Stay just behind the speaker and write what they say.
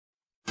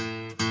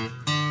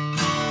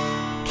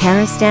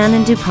Karastan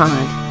and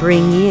Dupont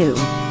bring you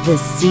the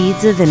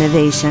seeds of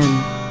innovation.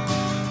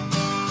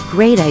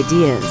 Great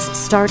ideas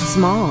start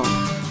small,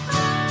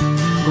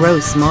 grow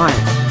smart,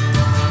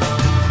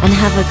 and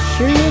have a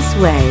curious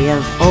way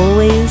of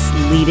always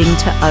leading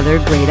to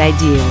other great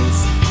ideas,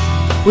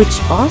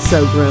 which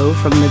also grow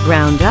from the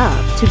ground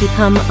up to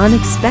become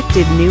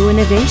unexpected new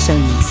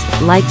innovations,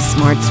 like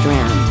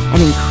SmartStrand,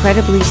 an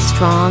incredibly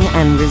strong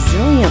and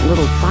resilient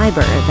little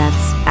fiber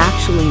that's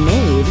actually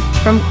made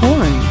from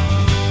corn.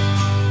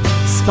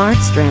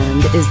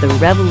 SmartStrand is the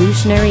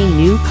revolutionary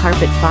new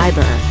carpet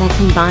fiber that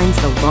combines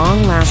the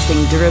long-lasting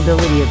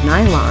durability of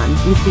nylon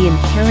with the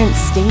inherent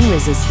stain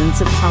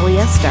resistance of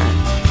polyester.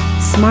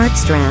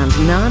 SmartStrand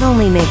not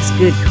only makes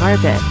good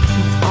carpet,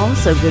 it's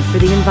also good for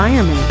the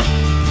environment.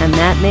 And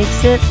that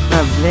makes it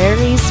a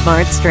very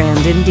smart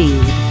strand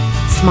indeed.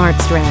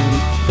 SmartStrand,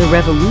 the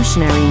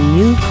revolutionary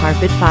new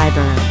carpet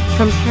fiber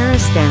from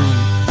Karastan.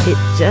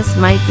 It just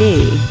might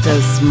be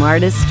the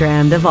smartest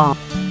strand of all.